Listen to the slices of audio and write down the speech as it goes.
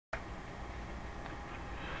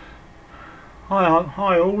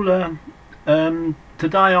Hi all.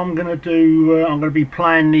 Today I'm going to do. I'm going to be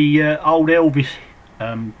playing the old Elvis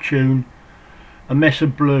tune, "A Mess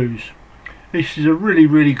of Blues." This is a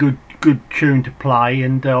really good tune to play,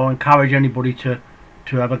 and I encourage anybody to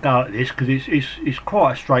have a go at this because it's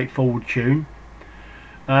quite a straightforward tune.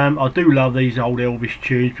 I do love these old Elvis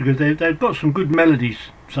tunes because they've got some good melodies.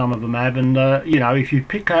 Some of them have, and you know, if you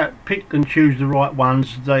pick and choose the right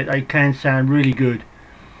ones, they can sound really good.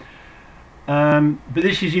 But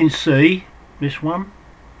this is in C, this one,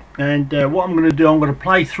 and what I'm going to do, I'm going to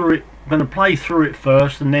play through it. I'm going to play through it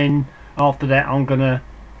first, and then after that, I'm going to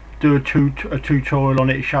do a tutorial on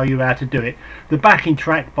it to show you how to do it. The backing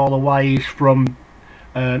track, by the way, is from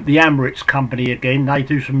the Emirates company again. They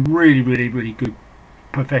do some really good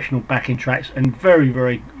professional backing tracks and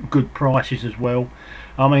very good prices as well.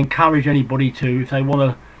 I encourage anybody to, if they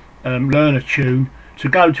want to learn a tune, to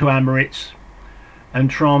go to Emirates and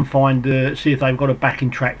try and find see if they've got a backing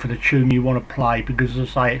track for the tune you want to play, because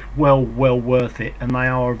as I say, it's well worth it, and they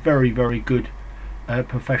are a very good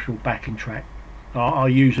professional backing track. I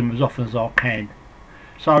use them as often as I can.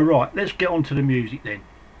 So right, let's get on to the music then.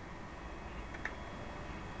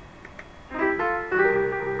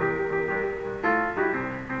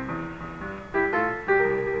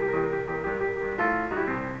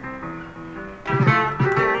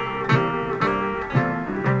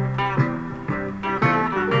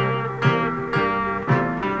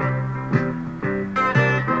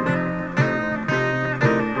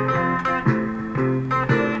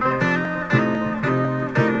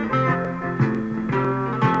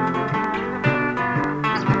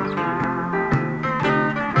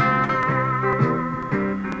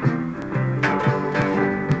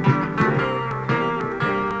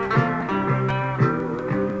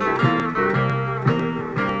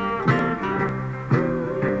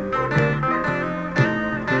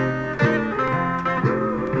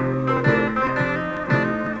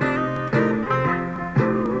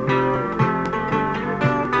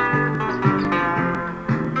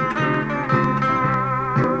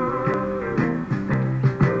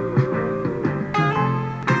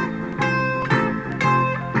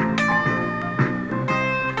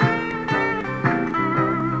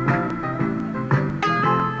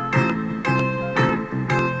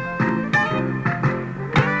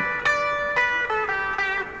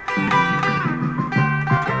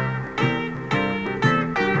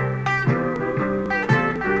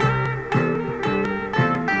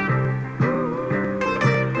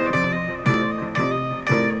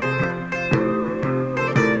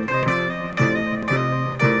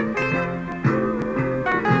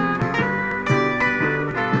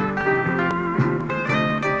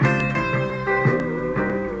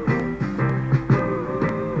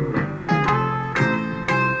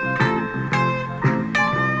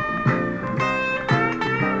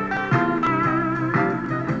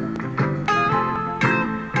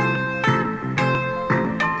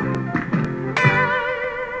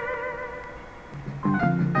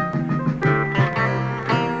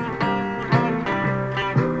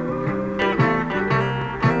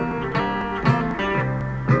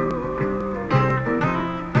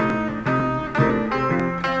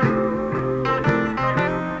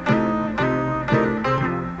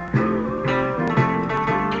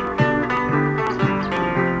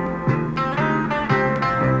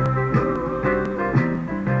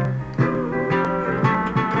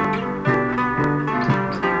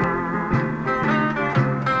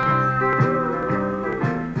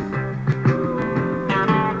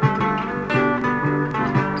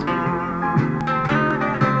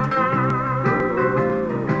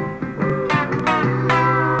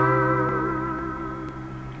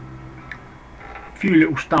 Few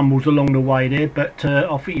little stumbles along the way there, but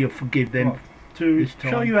I think you'll forgive them. To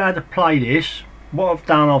show you how to play this, what I've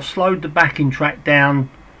done, I've slowed the backing track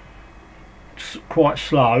down quite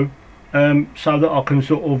slow, so that I can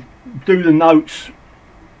sort of do the notes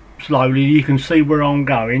slowly. You can see where I'm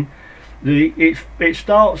going. It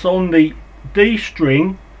starts on the D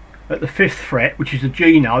string at the 5th fret, which is the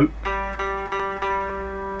G note,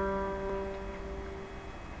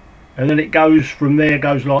 and then it goes from there,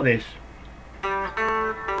 goes like this.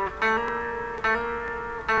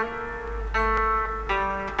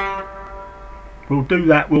 We'll do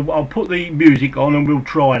that. I'll put the music on and we'll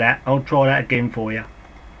try that. I'll try that again for you.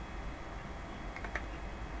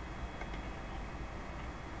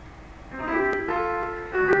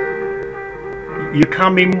 You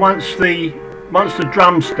come in once the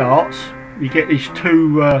drum starts. You get these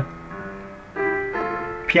two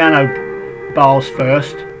piano bars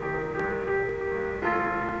first.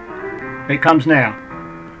 It comes now.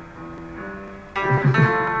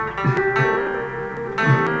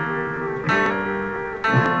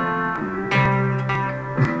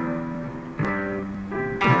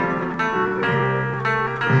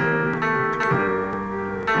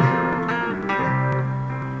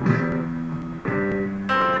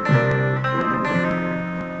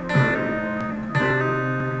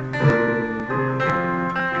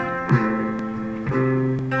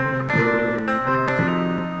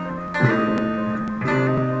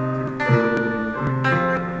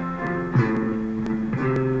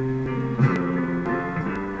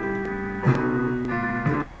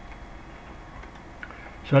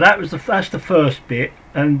 So that's the first bit,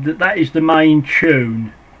 and that is the main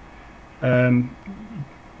tune.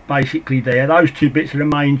 Basically there, those two bits are the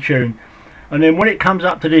main tune, and then when it comes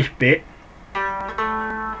up to this bit,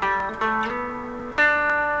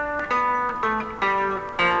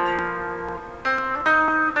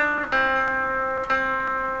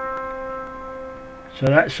 so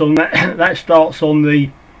that's on that that starts on the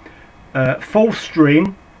 4th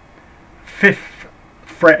string, 5th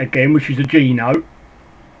fret again, which is a G note,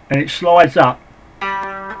 and it slides up.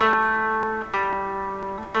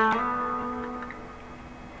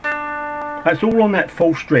 That's all on that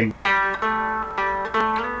 4th string.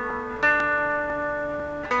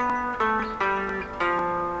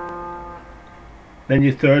 Then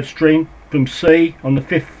your 3rd string from C on the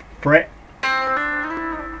 5th fret,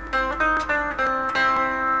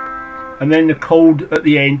 and then the chord at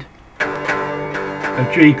the end,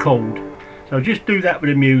 a G chord. So just do that with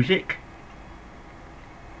the music.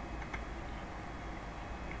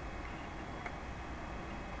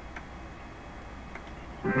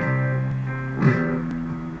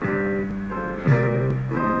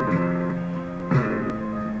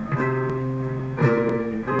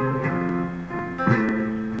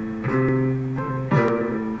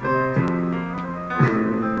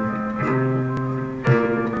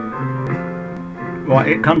 Right,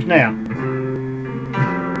 it comes now.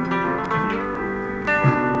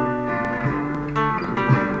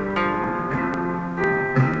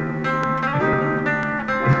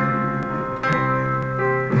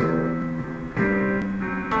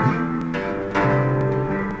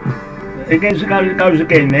 Again, it goes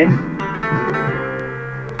again then.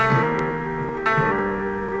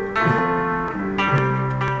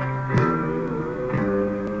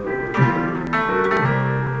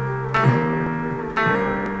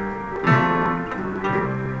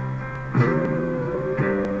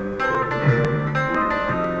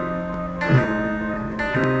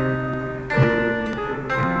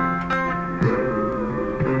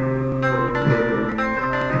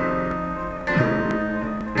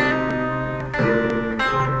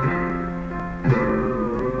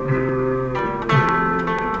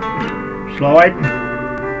 Slide.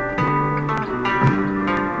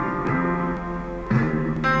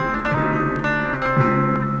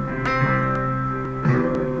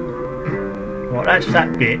 Right, that's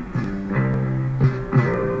that bit.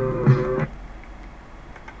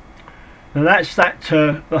 Now that's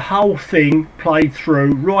the whole thing played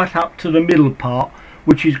through right up to the middle part,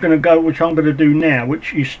 which is going to go, which I'm going to do now.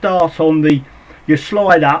 Which you start on the, you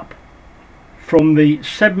slide up from the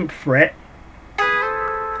 7th fret.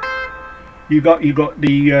 You got the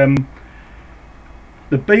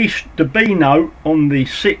B note on the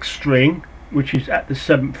 6th string, which is at the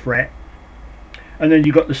 7th fret, and then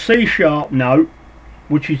you got the C sharp note,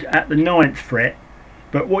 which is at the 9th fret.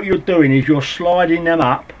 But what you're doing is you're sliding them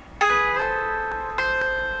up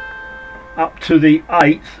to the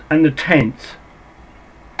 8th and the 10th.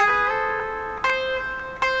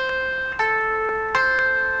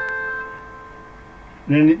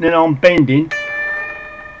 Then I'm bending.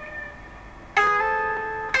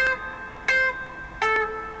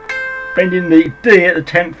 Bending the D at the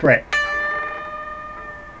 10th fret,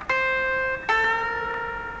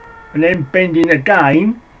 and then bending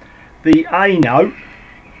again the A note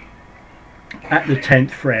at the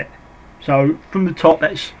 10th fret. So from the top,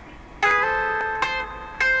 that's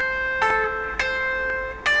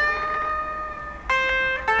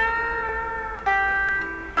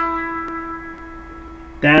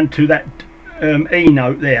down to that E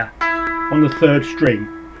note there on the 3rd string.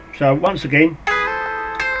 So once again,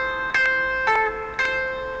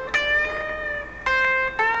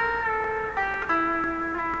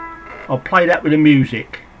 I'll play that with the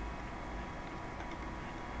music.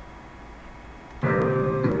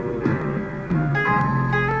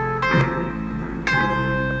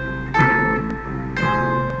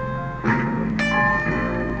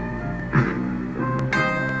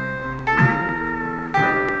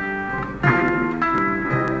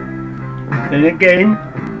 Then again,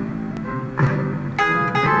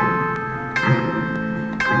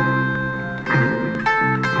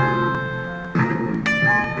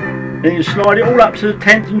 then you slide it all up to the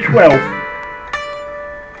 10th and 12th.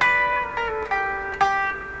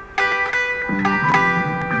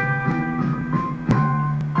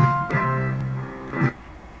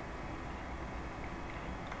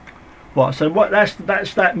 Right, so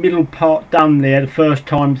that's that middle part done there the first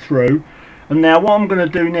time through. And now what I'm going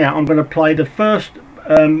to do now, I'm going to play the first,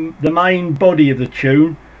 the main body of the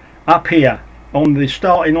tune up here on the,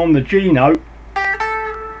 starting on the G note,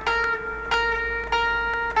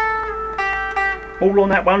 all on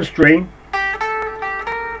that one string,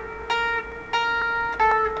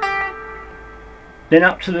 then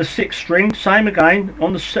up to the 6th string, same again,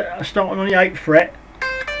 on the starting on the 8th fret.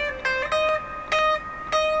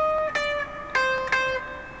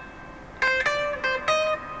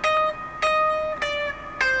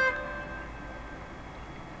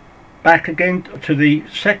 Back again to the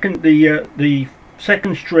second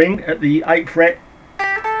string at the 8th fret.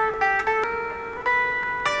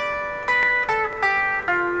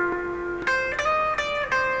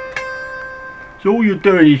 So all you're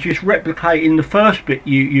doing is just replicating the first bit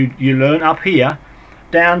you learn up here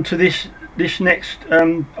down to this next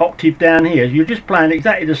octave down here. You're just playing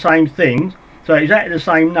exactly the same thing, so exactly the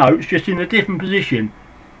same notes, just in a different position.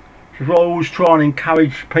 So I always try and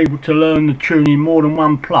encourage people to learn the tune in more than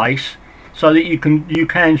one place, so that you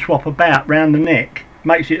can swap about round the neck.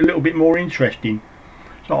 Makes it a little bit more interesting.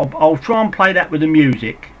 So I'll try and play that with the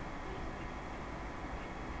music.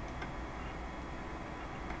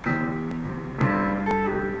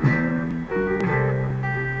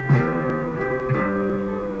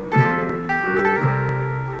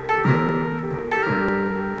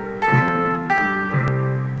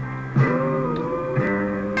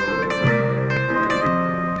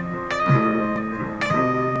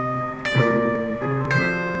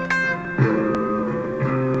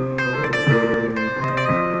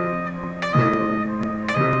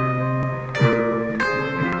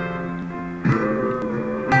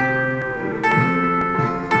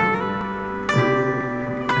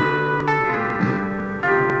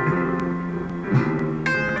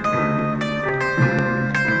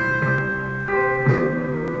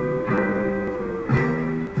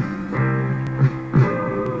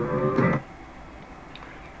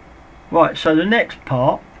 Right, so the next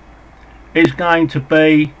part is going to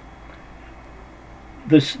be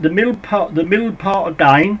the middle part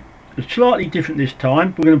again. It's slightly different this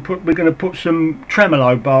time. We're going to put some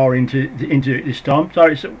tremolo bar into it this time. So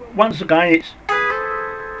it's once again it's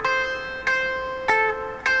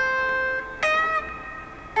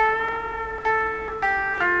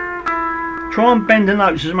try and bend the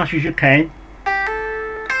notes as much as you can.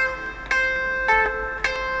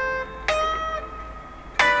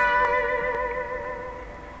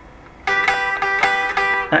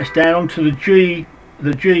 That's down onto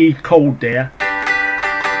the G chord there.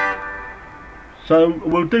 So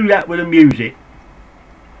we'll do that with the music.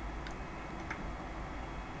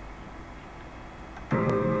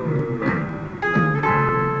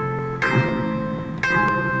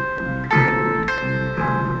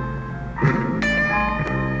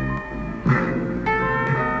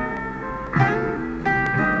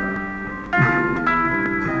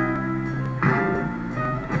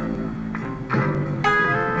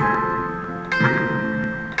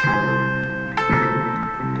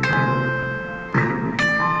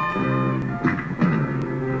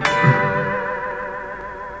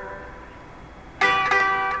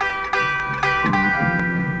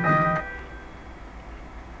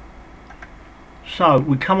 So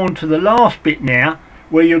we come on to the last bit now,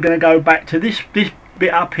 where you're going to go back to this bit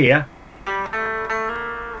up here.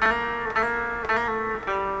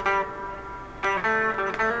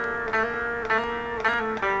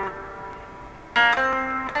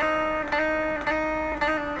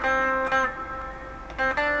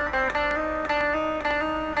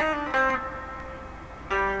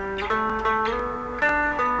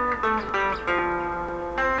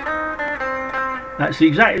 That's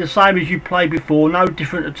exactly the same as you played before, no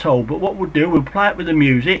different at all. But what we'll do, we'll play it with the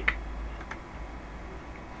music.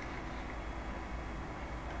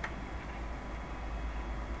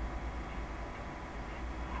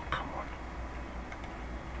 Oh, come on.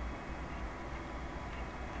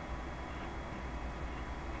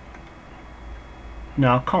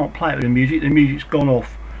 No, I can't play it with the music. The music's gone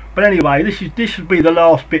off. But anyway, this would be the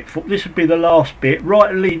last bit. This would be the last bit,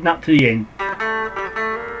 right leading up to the end.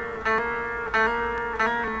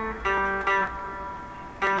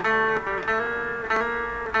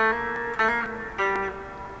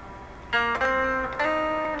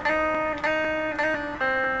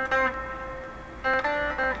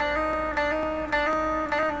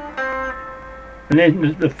 And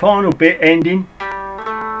then the final bit ending.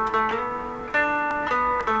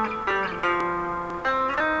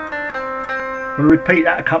 We'll repeat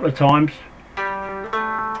that a couple of times.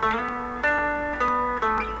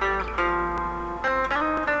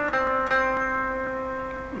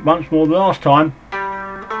 Once more the last time.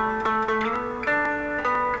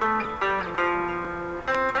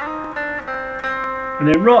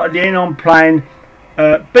 And then right at the end I'm playing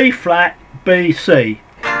B flat, B, C.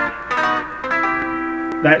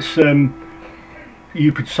 That's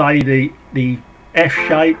you could say the F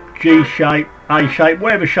shape, G shape, A shape,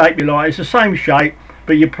 whatever shape you like. It's the same shape,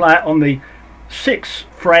 but you play it on the 6th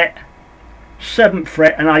fret, 7th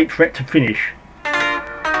fret and 8th fret to finish.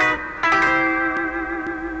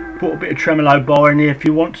 Put a bit of tremolo bar in here if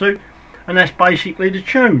you want to, and that's basically the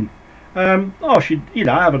tune. I should, you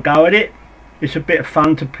know, have a go at it. It's a bit of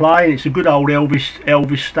fun to play, and it's a good old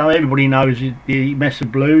Elvis style. Everybody knows the Mess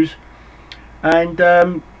of Blues. And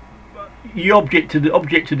the object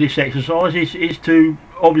of this exercise is to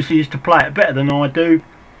play it better than I do,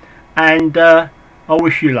 and I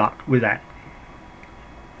wish you luck with that.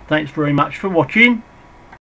 Thanks very much for watching.